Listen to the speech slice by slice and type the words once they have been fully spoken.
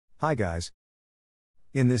Hi guys.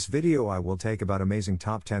 In this video I will take about amazing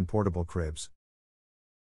top 10 portable cribs.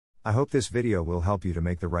 I hope this video will help you to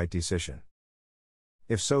make the right decision.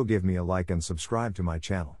 If so, give me a like and subscribe to my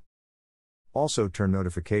channel. Also turn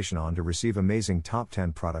notification on to receive amazing top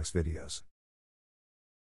 10 products videos.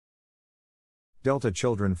 Delta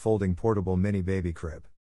Children Folding Portable Mini Baby Crib.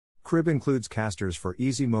 Crib includes casters for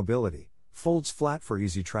easy mobility, folds flat for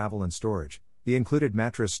easy travel and storage. The included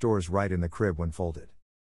mattress stores right in the crib when folded.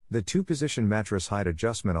 The 2-position mattress height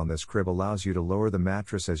adjustment on this crib allows you to lower the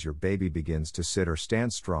mattress as your baby begins to sit or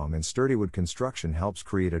stand. Strong and sturdy wood construction helps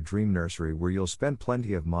create a dream nursery where you'll spend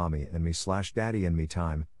plenty of mommy and me/daddy and me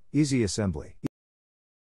time. Easy assembly.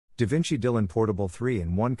 DaVinci Dylan Portable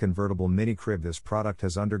 3-in-1 Convertible Mini Crib. This product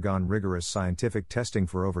has undergone rigorous scientific testing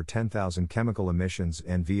for over 10,000 chemical emissions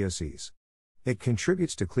and VOCs. It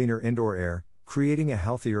contributes to cleaner indoor air, creating a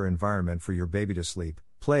healthier environment for your baby to sleep,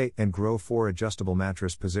 play, and grow. 4 adjustable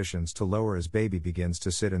mattress positions to lower as baby begins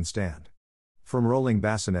to sit and stand. From rolling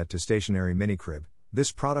bassinet to stationary mini crib,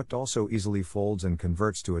 this product also easily folds and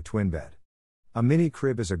converts to a twin bed. A mini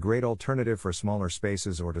crib is a great alternative for smaller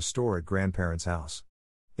spaces or to store at grandparents' house.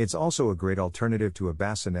 It's also a great alternative to a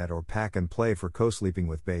bassinet or pack and play for co-sleeping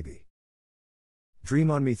with baby.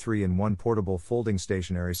 Dream on Me 3-in-1 Portable Folding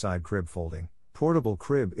Stationary Side Crib. Folding portable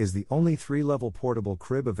crib is the only 3-level portable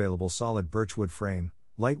crib available. Solid birchwood frame,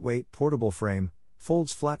 lightweight portable frame,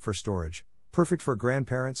 folds flat for storage, perfect for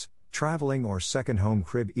grandparents, traveling or second home.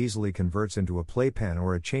 Crib easily converts into a playpen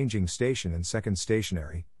or a changing station. And second,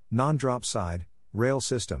 stationary, non-drop side, rail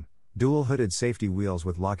system, dual hooded safety wheels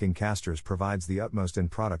with locking casters provides the utmost in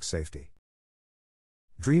product safety.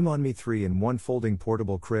 Dream on Me 3-in-1 Folding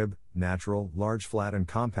Portable Crib, natural, large, flat and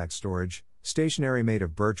compact storage, stationary, made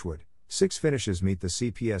of birchwood. 6 finishes meet the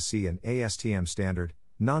CPSC and ASTM standard,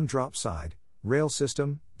 non-drop side, rail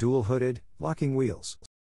system, dual hooded, locking wheels.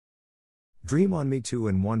 Dream on Me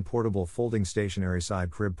 2-in-1 Portable Folding Stationary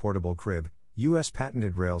Side Crib. Portable crib, US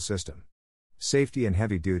patented rail system. Safety and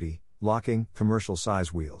heavy duty, locking, commercial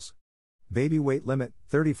size wheels. Baby weight limit,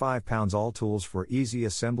 35 pounds. All tools for easy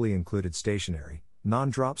assembly included. Stationary,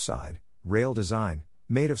 non-drop side, rail design,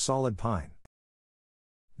 made of solid pine.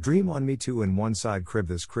 Dream on Me 2-in-1 Side Crib.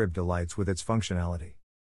 This crib delights with its functionality.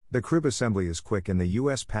 The crib assembly is quick and the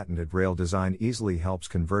US patented rail design easily helps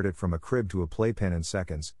convert it from a crib to a playpen in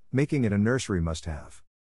seconds, making it a nursery must-have.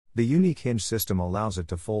 The unique hinge system allows it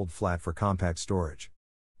to fold flat for compact storage.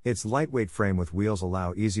 Its lightweight frame with wheels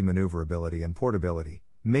allow easy maneuverability and portability,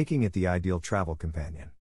 making it the ideal travel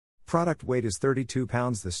companion. Product weight is 32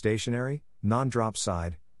 pounds. The stationary, non-drop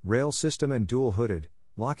side, rail system and dual hooded,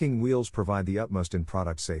 locking wheels provide the utmost in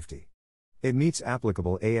product safety. It meets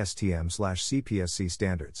applicable ASTM/CPSC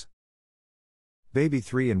standards. Baby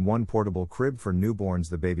 3-in-1 Portable Crib for Newborns.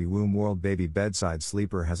 The Baby Womb World Baby Bedside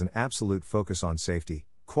Sleeper has an absolute focus on safety,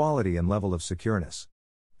 quality and level of secureness.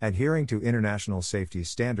 Adhering to international safety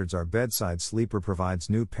standards, our bedside sleeper provides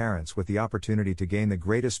new parents with the opportunity to gain the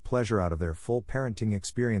greatest pleasure out of their full parenting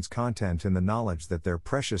experience. Content in the knowledge that their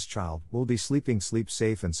precious child will be sleep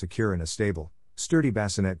safe and secure in a stable, sturdy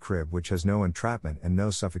bassinet crib which has no entrapment and no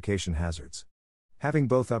suffocation hazards. Having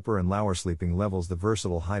both upper and lower sleeping levels, the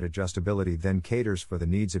versatile height adjustability then caters for the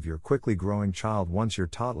needs of your quickly growing child. Once your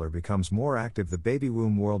toddler becomes more active, the Baby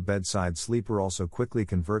Womb World Bedside Sleeper also quickly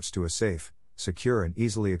converts to a safe, secure and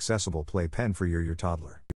easily accessible playpen for your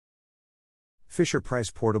toddler. Fisher-Price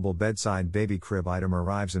Portable Bedside Baby Crib. Item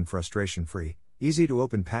arrives in frustration-free,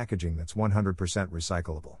 easy-to-open packaging that's 100%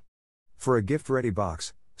 recyclable. For a gift-ready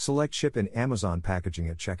box, select ship in Amazon packaging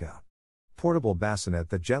at checkout. Portable bassinet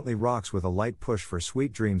that gently rocks with a light push for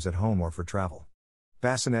sweet dreams at home or for travel.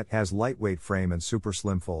 Bassinet has lightweight frame and super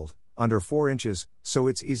slim fold, under 4 inches, so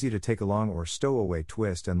it's easy to take along or stow away.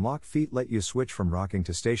 Twist and lock feet let you switch from rocking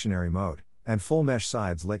to stationary mode, and full mesh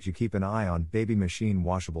sides let you keep an eye on baby. Machine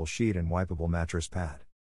washable sheet and wipeable mattress pad.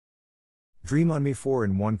 Dream on Me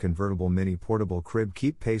 4-in-1 Convertible Mini Portable Crib.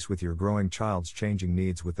 Keep pace with your growing child's changing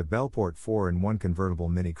needs with the Bellport 4-in-1 Convertible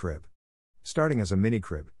Mini Crib. Starting as a mini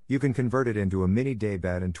crib, you can convert it into a mini day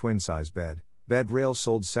bed and twin size bed. Bed rails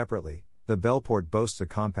sold separately. The Bellport boasts a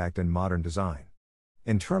compact and modern design.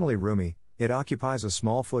 Internally roomy, it occupies a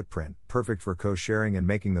small footprint, perfect for co-sharing and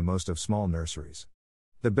making the most of small nurseries.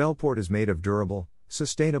 The Bellport is made of durable,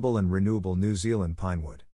 sustainable and renewable New Zealand pine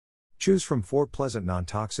wood. Choose from 4 pleasant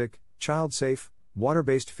non-toxic, child-safe,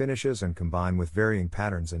 water-based finishes and combine with varying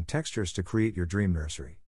patterns and textures to create your dream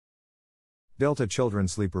nursery. Delta Children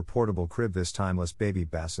Sleeper Portable Crib. This timeless baby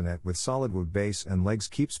bassinet with solid wood base and legs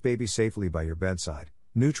keeps baby safely by your bedside,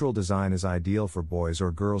 Neutral design is ideal for boys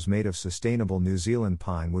or girls. Made of sustainable New Zealand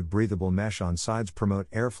pine wood. Breathable mesh on sides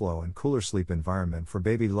promote airflow and cooler sleep environment for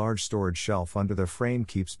baby. Large storage shelf under the frame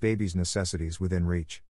keeps baby's necessities within reach.